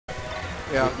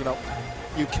Yeah, you know,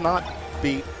 you cannot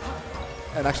beat,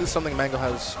 and actually something Mango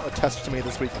has attested to me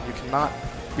this weekend, you cannot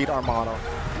beat Armada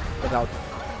without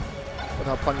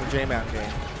playing the J-Man game.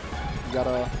 You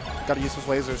gotta use his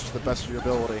lasers to the best of your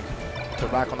ability to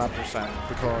rack on that percent,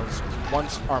 because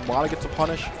once Armada gets a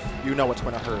punish, you know it's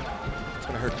going to hurt. It's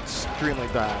going to hurt extremely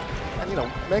bad. And you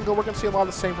know, Mango, we're going to see a lot of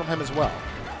the same from him as well.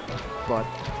 But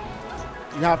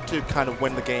you have to kind of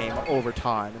win the game over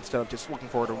time instead of just looking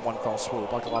forward to one fell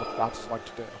swoop like a lot of foxes like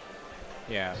to do.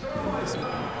 Yeah, this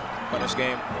punish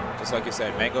game, just like you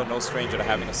said, Mango no stranger to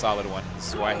having a solid one. This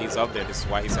is why he's up there. This is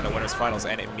why he's in the winners finals,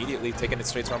 and immediately taking it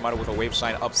straight to Armada with a wave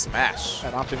shine up smash.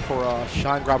 And opting for a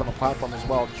shine grab on the platform as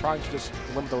well, trying to just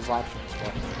limit those options.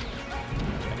 But.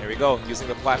 And here we go, using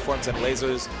the platforms and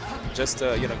lasers just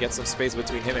to get some space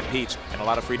between him and Peach, and a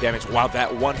lot of free damage. Wow,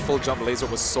 that one full jump laser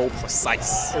was so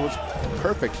precise. It was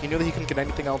perfect. He knew that he couldn't get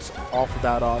anything else off of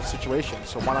that situation,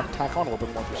 so why not tack on a little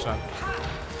bit more percent?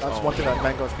 That's one thing that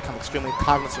Mango has become extremely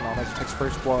cognizant of as he takes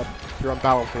first blood here on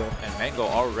Battlefield. And Mango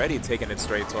already taking it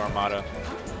straight to Armada.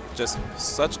 Just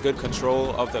such good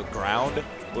control of the ground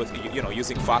with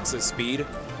using Fox's speed.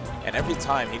 And every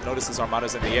time he notices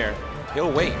Armada's in the air,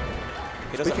 he'll wait.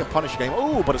 He doesn't. Speaking of punish game,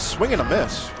 oh, but a swing and a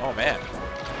miss. Oh man,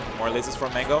 more lasers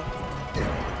from Mango.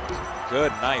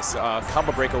 Good, nice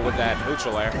combo breaker with that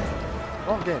neutral air.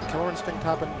 Wrong game. Killer Instinct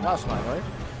happened last night,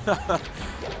 right?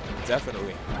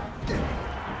 Definitely.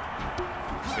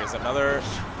 Here's another.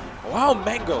 Wow,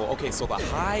 Mango. Okay, so the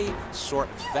high short,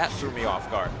 that threw me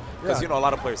off guard. Because, a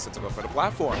lot of players tend to go for the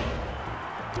platform.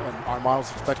 And Armada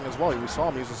was expecting as well. We saw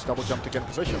him use his double jump to get in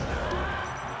position.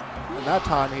 And that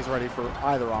time, he's ready for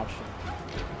either option.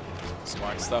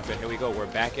 Smart stuff, and here we go. We're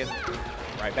back in,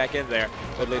 right back in there.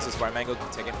 Good lasers for Mango,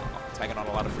 taking on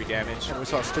a lot of free damage. And we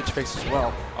saw Stitch face as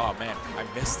well. Oh, man, I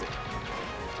missed it.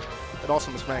 It also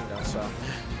missed Mango, so.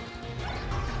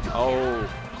 Oh.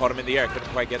 Caught him in the air, couldn't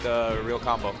quite get the real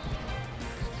combo.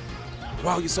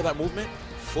 Wow, you saw that movement?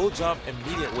 Full jump,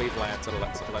 immediate wave land to the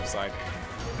left side.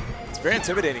 It's very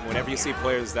intimidating whenever you see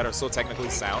players that are so technically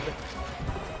sound.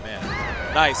 Man,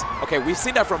 nice. Okay, we've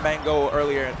seen that from Mango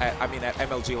earlier, at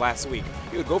MLG last week.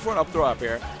 He would go for an up throw up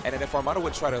here, and then if Armada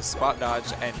would try to spot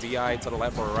dodge and DI to the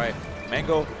left or right,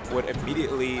 Mango would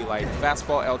immediately fast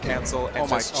fall L cancel and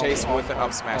just chase with an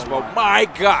up smash. Well, my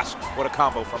gosh, what a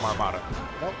combo from Armada.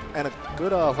 Well, and a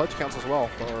good ledge cancel as well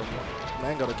for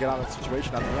Mango to get out of the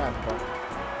situation at the end. But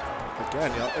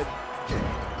again,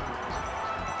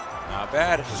 not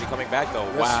bad. Is he coming back though?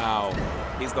 Yes. Wow,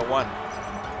 he's the one.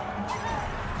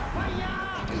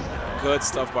 Good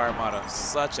stuff by Armada.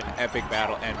 Such an epic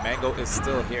battle, and Mango is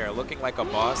still here, looking like a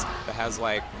boss that has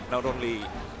not only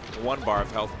one bar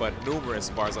of health, but numerous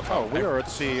bars of health. Oh, we are at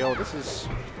CEO. This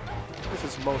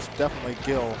is most definitely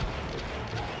Gil.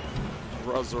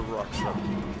 Resurrection.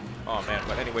 Oh man,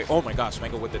 but anyway, oh my gosh,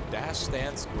 Mango with the dash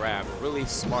stance grab, really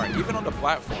smart, even on the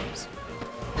platforms.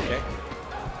 Okay.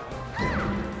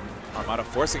 Armada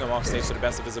forcing him off stage to the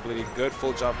best of his ability. Good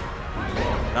full jump.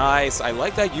 Nice. I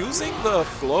like that. Using the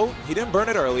flow, he didn't burn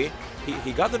it early.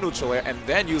 He got the neutral air and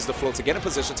then used the flow to get in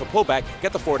position to pull back,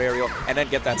 get the forward aerial, and then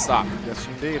get that stock. Yes,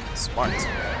 indeed. Smart.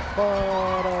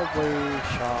 But a wave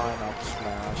shine up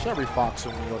smash. Every Fox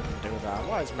in New York can do that.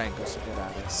 Why is Mango so good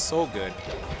at it? So good.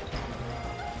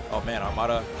 Oh man,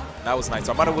 Armada, that was nice.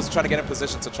 Armada was trying to get in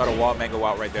position to try to wall Mango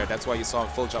out right there. That's why you saw him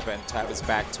full jump and tap his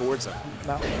back towards him.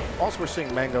 Now, also we're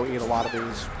seeing Mango eat a lot of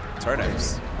these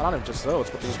turnips. Not even just those,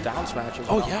 but these down smashes.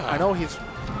 Oh yeah. I know he's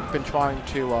been trying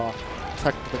to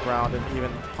tech to the ground and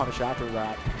even punish after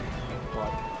that.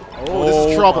 But this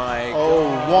is trouble.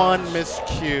 One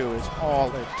miscue is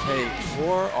all it takes.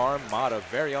 For Armada,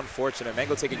 very unfortunate.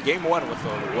 Mango taking game one with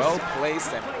a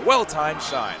well-placed and well-timed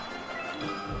shine.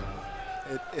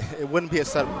 It wouldn't be a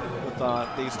set with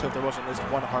these two if there wasn't at least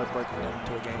one heartbreaking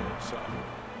into a game. So.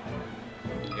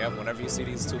 Yeah, whenever you see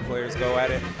these two players go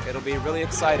at it, it'll be really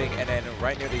exciting. And then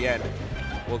right near the end,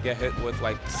 we'll get hit with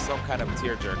some kind of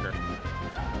tearjerker.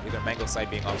 Either Mango side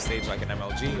being off stage like an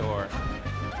MLG or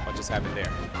what just happened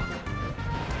there.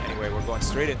 Anyway, we're going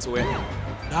straight into it.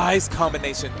 Nice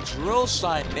combination. Drill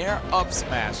shine, nair up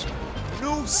smash.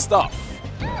 New stuff.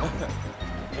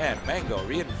 Man, Mango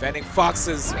reinventing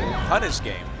Fox's punish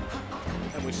game.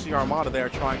 And we see Armada there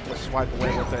trying to swipe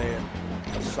away with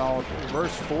a solid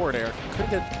reverse forward air.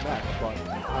 Couldn't get it to connect, but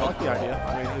I like the idea.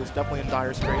 I mean, he was definitely in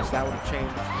dire straits. That would have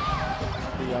changed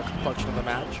the complexion of the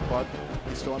match, but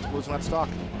he still ends up losing that stock.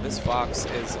 This Fox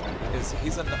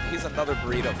he's another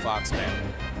breed of Fox,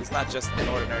 man. He's not just an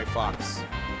ordinary Fox.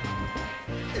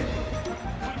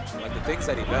 Like the things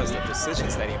that he does, the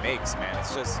decisions that he makes, man,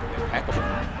 it's just impeccable.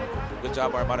 Good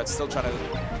job, Armada. Still trying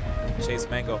to chase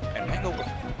Mango. And Mango,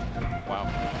 wow.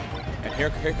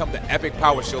 here come the epic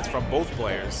power shields from both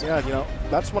players. Yeah, you know,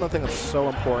 that's one of the things that's so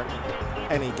important in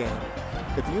any game.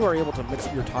 If you are able to mix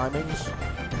up your timings,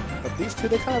 but these two,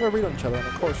 they kind of have a read on each other, and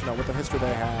of course, you know, with the history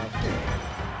they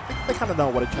have, they kind of know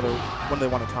what each other, when they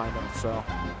want to time it, so.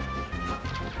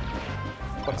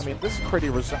 But, I mean, this is pretty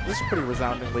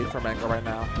resounding lead for Mango right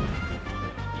now.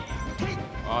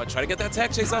 Try to get that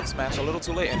tech chase up smash a little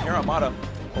too late, and here Armada.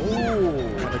 Oh,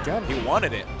 and again. He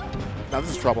wanted it. Now this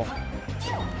is trouble.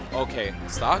 Okay,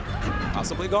 stock,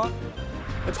 possibly gone?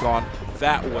 It's gone.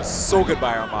 That was so good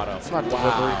by Armada. It's not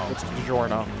delivery, it's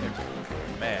DiGiorno.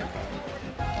 Man.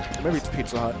 Maybe it's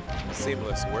Pizza Hut.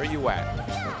 Seamless, where are you at?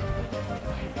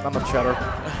 I'm a cheddar.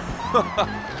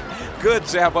 Good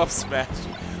jab up smash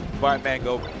by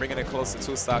Mango, bringing it close to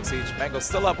 2 stocks each. Mango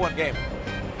still up 1 game.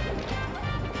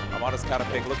 Armada's counter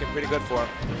pick looking pretty good for him.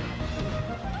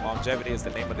 Longevity is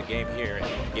the name of the game here in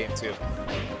game 2.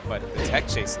 But the tech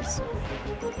chases.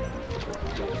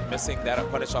 Missing that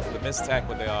punish off of the mistech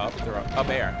with the up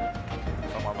air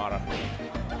from Armada.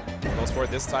 Goes for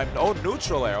it this time. Oh,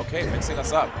 neutral air. Okay, mixing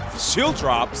us up. Shield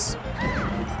drops.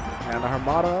 And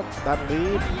Armada, that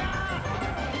lead,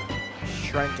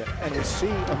 shrank it. And we see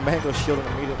a Mango shielding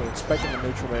immediately, expecting the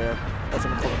neutral air as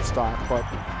an important stock. But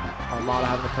Armada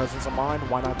having the presence of mind,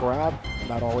 why not grab? And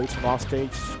that all leads to an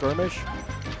offstage skirmish.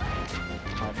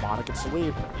 Armada gets the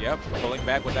lead. Yep, pulling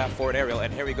back with that forward aerial,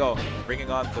 and here we go, bringing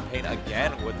on the pain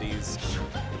again with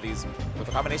with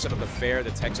a combination of the fair,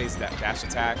 the tech chase, dash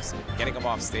attacks, getting him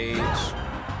off stage.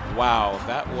 Wow,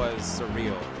 that was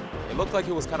surreal. It looked like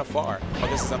it was kind of far, but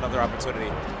this is another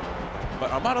opportunity.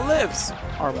 But Armada lives.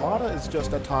 Armada is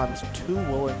just at times too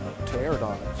willing to air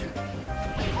dodge.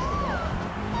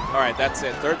 All right, that's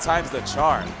it. 3rd time's the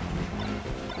charm.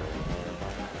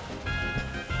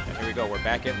 And here we go, we're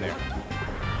back in there.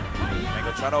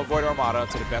 Mango trying to avoid Armada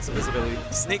to the best of his ability.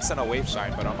 Sneaks in a wave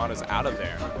shine, but Armada's out of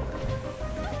there.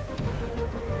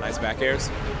 Nice back airs.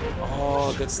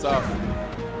 Oh, good stuff.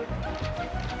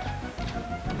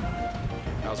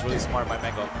 That was really smart by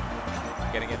Mango.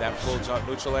 Getting in that full jump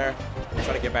neutral air.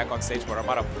 Trying to get back on stage, but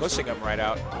Armada pushing him right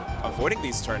out. Avoiding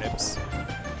these turnips.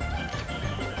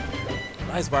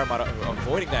 Nice by Armada,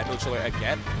 avoiding that neutral air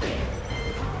again.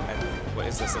 And what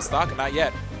is this, a stock? Not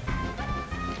yet.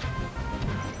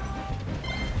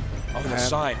 Oh, the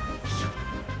shine.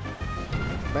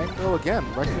 Mango again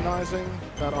recognizing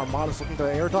that Armada's looking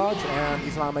to air dodge, and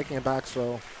he's not making it back,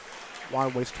 so why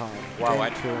waste time? Wow, I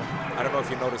don't know if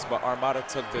you noticed, but Armada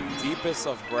took the deepest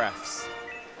of breaths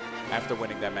after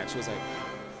winning that match. He was like,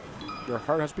 your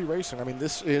heart has to be racing. I mean,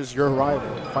 this is your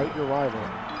rival. Fight your rival.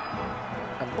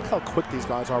 And look how quick these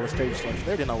guys are with stage selection.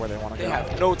 They didn't know where they want to go. They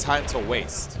have no time to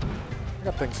waste. They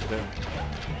got things to do.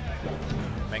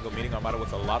 Mango meeting Armada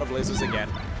with a lot of lasers again.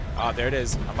 There it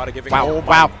is. Armada giving wow,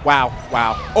 out.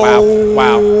 Wow,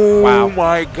 Oh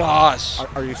my gosh.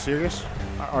 Are you serious?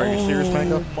 Are you serious,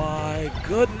 Mango? Oh my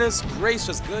goodness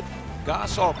gracious. Good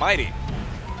gosh almighty.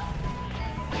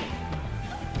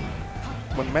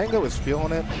 When Mango is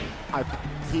feeling it,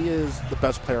 he is the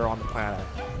best player on the planet.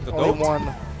 The only GOAT?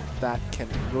 one that can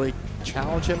really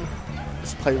challenge him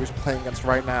is the player he's playing against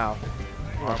right now.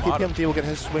 PPMD will get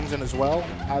his swings in as well,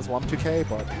 as will M2K,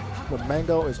 but when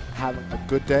Mango is having a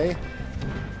good day,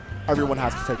 everyone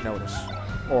has to take notice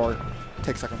or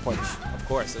take 2nd place. Of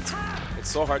course, it's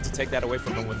so hard to take that away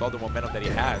from him with all the momentum that he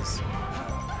has.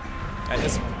 And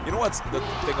you know what's the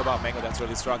thing about Mango that's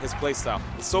really strong? His play style.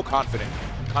 He's so confident.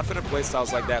 Confident play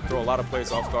styles like that throw a lot of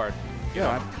players off guard.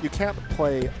 Yeah, you can't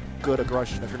play good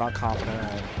aggression if you're not confident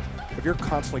in it. If you're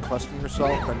constantly questioning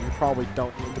yourself, then you probably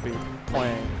don't need to be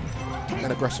playing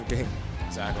an aggressive game.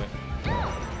 Exactly.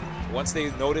 Once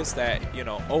they notice that, you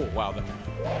know, oh wow,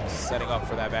 setting up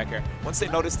for that back air. Once they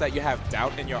notice that you have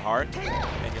doubt in your heart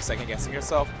and you're second guessing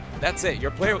yourself, that's it.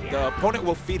 The opponent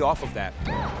will feed off of that.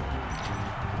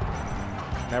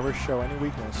 Never show any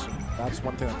weakness. That's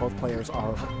one thing that both players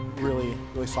are really,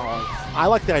 really solid. I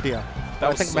like the idea.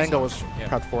 I think Mango was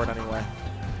prepped for it anyway.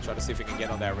 Try to see if he can get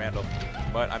on that Randall.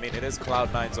 But, I mean, it is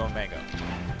Cloud9's own Mango.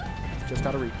 Just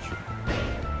out of reach.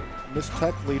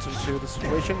 Mistech leads into the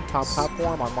situation. Top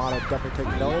platform. Armada definitely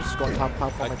taking notice. Going top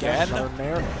platform again. Another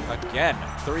nair. Again.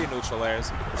 3 neutral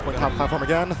airs. It's going top platform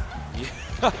again.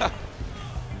 Yeah.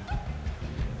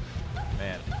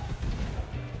 Man.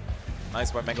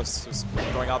 Nice by Mango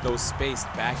throwing out those spaced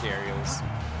back aerials.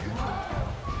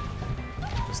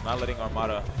 Just not letting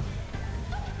Armada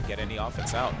get any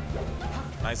offense out.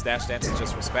 Nice dash dance and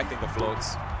just respecting the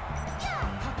floats.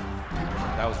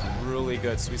 That was really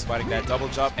good. Sweet spotting that double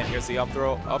jump, and here's the up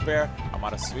throw, up air.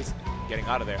 Armada sweet getting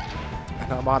out of there.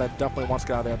 And Armada definitely wants to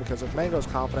get out of there because if Mango's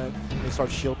confident and he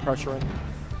starts shield pressuring,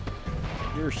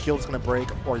 your shield's going to break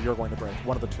or you're going to break.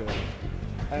 One of the two.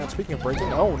 And speaking of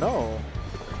breaking, oh no.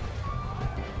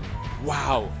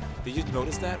 Wow. Did you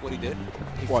notice that, what he did?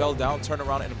 He What? fell down, turned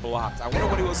around, and blocked. I wonder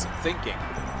what he was thinking.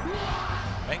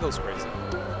 Mango's crazy.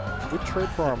 Good trade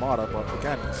for Armada, but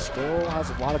again, still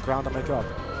has a lot of ground to make up.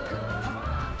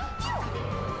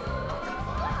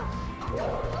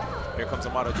 Here comes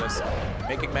Armada just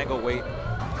making Mango wait.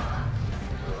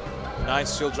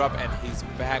 Nice shield drop, and he's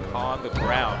back on the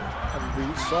ground. And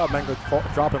we saw Mango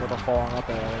dropping with a falling up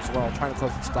air as well, trying to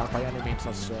close the stock by any means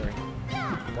necessary.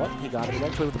 But he got it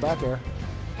eventually with the back air.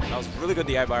 That was really good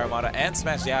DI by Armada and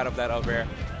smashed the out of that up air.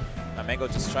 Now Mango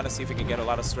just trying to see if he can get a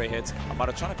lot of stray hits.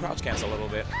 Armada trying to crouch cancel a little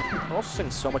bit. We're also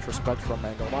seeing so much respect from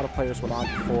Mango. A lot of players would opt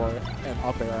for an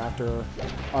up air after,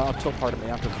 up tilt, pardon me,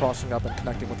 after crossing up and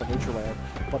connecting with the neutral air.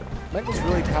 But Mango's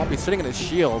really happy sitting in his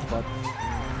shield, but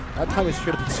that time he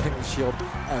should have been sitting in his shield,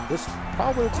 and this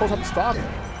probably will close up the stock.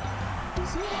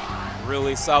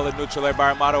 Really solid neutral air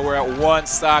by Armada. We're at 1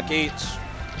 stock each.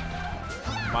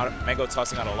 Mango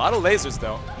tossing out a lot of lasers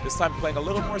though. This time playing a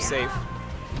little more safe.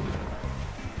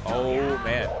 Oh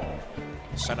man.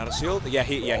 Shine out a shield? Yeah,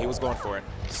 he was going for it.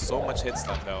 So much hit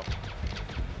stun though.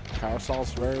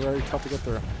 Carousel's very, very tough to get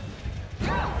through.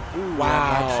 Ooh,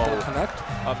 wow. Still connect.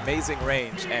 Amazing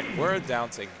range. And we're down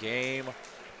to game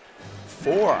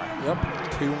 4. Yep.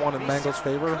 2-1 in Mango's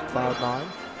favor. Cloud9.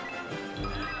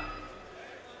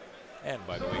 And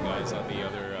by the way, guys, on the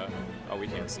other, oh, we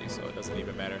can't see, so it doesn't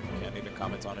even matter. Can't even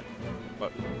comment on it.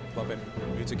 But Plup and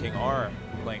Muta King are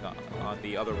playing on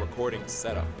the other recording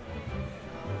setup.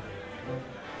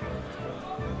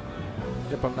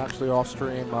 Yep, I'm actually off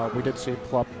stream. We did see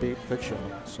Plup beat Fiction,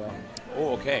 so.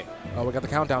 Oh, okay. We got the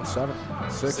countdown 7,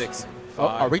 6. 6, 5. Oh,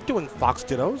 are we doing Fox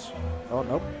Dittos? Oh,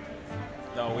 nope.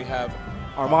 No, we have.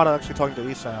 Armada actually talking to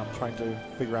Esam, trying to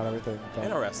figure out everything.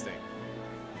 Interesting.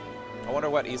 I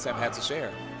wonder what Esam had to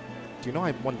share. Do you know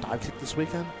I won dive kick this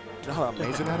weekend? Do you know how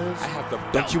amazing that is? I have the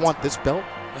belt. Don't you want this belt?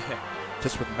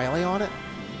 Just with melee on it?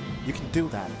 You can do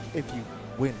that if you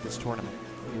win this tournament.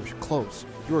 You're close.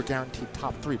 You are guaranteed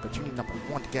top 3, but you need number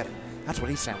 1 to get it. That's what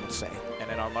Esam would say. And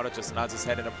then Armada just nods his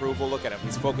head in approval. Look at him.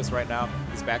 He's focused right now.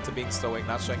 He's back to being stoic,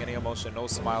 not showing any emotion, no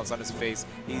smiles on his face.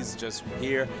 He's just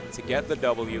here to get the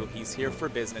W. He's here for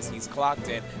business. He's clocked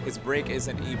in. His break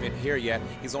isn't even here yet.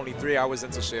 He's only 3 hours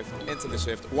into the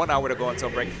shift. 1 hour to go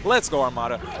until break. Let's go,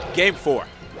 Armada. Game 4.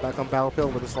 Back on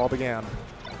Battlefield where this all began.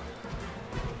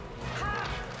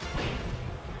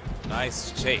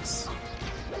 Nice chase.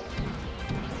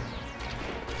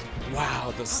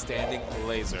 Wow, the standing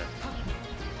laser.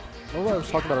 Remember what I was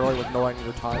talking about earlier with knowing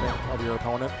your timing of your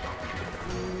opponent?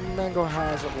 Mango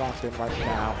has it locked in right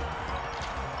now.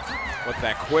 With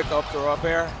that quick up throw up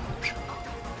air.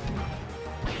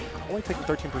 Only taking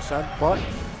 13%, but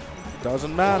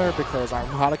doesn't matter because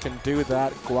Armada can do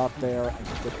that, go out there and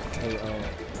get the KO.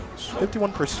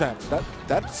 51%.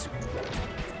 That's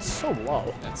so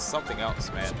low. That's something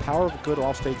else, man. It's the power of a good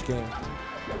off-stage game.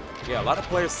 Yeah, a lot of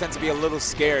players tend to be a little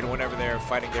scared whenever they're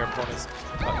fighting their opponents.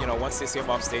 You know, once they see them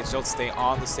off stage, they'll stay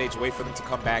on the stage, wait for them to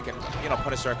come back and, you know,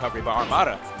 punish their recovery. But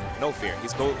Armada, no fear. He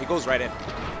goes right in.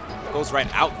 Goes right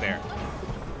out there.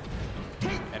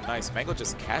 And nice. Mango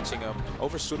just catching him,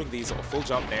 overshooting these full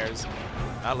jump airs,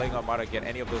 not letting Armada get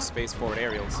any of those space forward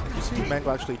aerials. You see Mango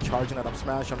actually charging that up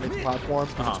smash underneath the platform.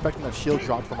 He's expecting a shield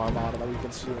drop from Armada that we've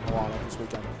been seeing a lot of this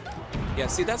weekend. Yeah,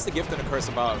 see, that's the gift and the curse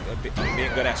about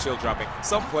being good at shield dropping.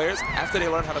 Some players, after they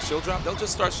learn how to shield drop, they'll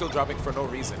just start shield dropping for no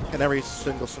reason. In every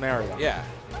single scenario. Yeah.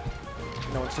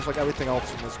 You know, it's just like everything else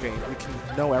in this game. You can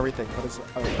know everything, but it's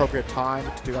an appropriate time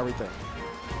to do everything.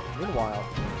 Meanwhile,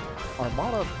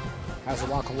 Armada has a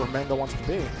lock on where Mango wants to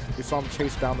be. We saw him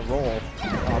chase down the roll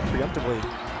preemptively.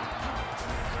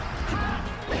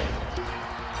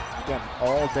 Again,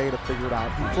 all day to figure it out.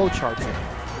 He flowcharts it.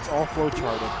 It's all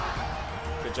flowcharted.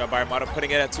 Good job by Armada putting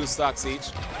it at 2 stocks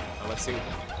each. Now let's see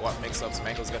what mix-ups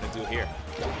Mango's going to do here.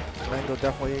 Mango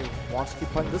definitely wants to keep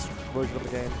playing this version of the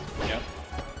game.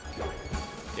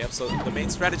 Yep, so the main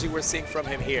strategy we're seeing from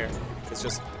him here is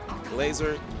just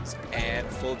lasers and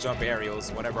full jump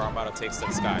aerials whenever Armada takes to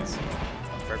the skies.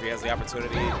 If he has the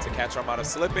opportunity to catch Armada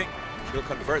slipping, he'll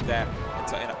convert that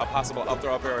into a possible up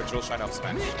throw up air or a drill shine up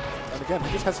smash. And again,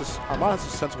 he just has this, Armada has a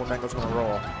sense of when Mango's going to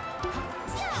roll.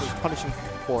 He's punishing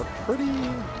for it pretty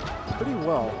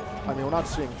well. I mean, we're not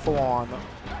seeing full-on,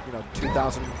 you know,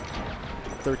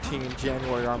 2013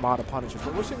 January Armada punishes,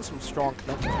 but we're seeing some strong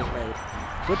connections being made.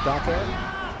 Good back air,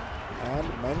 and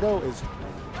Mango is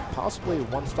possibly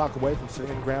 1 stock away from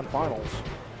sitting in grand finals.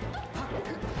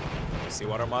 See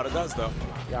what Armada does, though.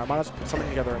 Yeah, Armada's put something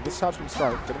together, and this is how it's going to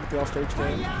start. Get him with the off-stage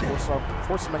game,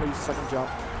 force Mango to use the second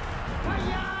jump,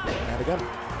 And again.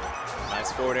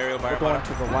 Nice forward aerial by We're going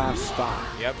Armada. to the last stop.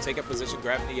 Yep, take a position,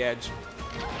 grabbing the edge.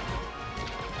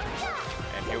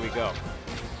 And here we go.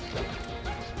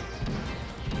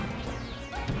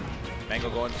 Mango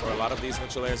going for a lot of these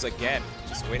neutral airs again.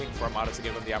 Just waiting for Armada to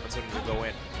give him the opportunity to go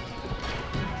in.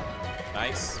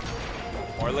 Nice.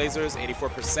 More lasers,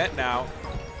 84% now.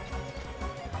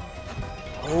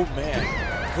 Oh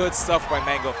man, good stuff by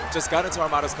Mango. Just got into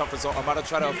Armada's comfort zone. Armada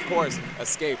tried to, of course,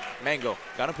 escape. Mango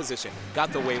got in position,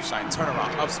 got the wave shine,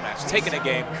 turnaround, up smash, taking a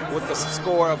game with the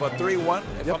score of a 3-1,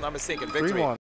 if I'm not mistaken, victory. 3-1.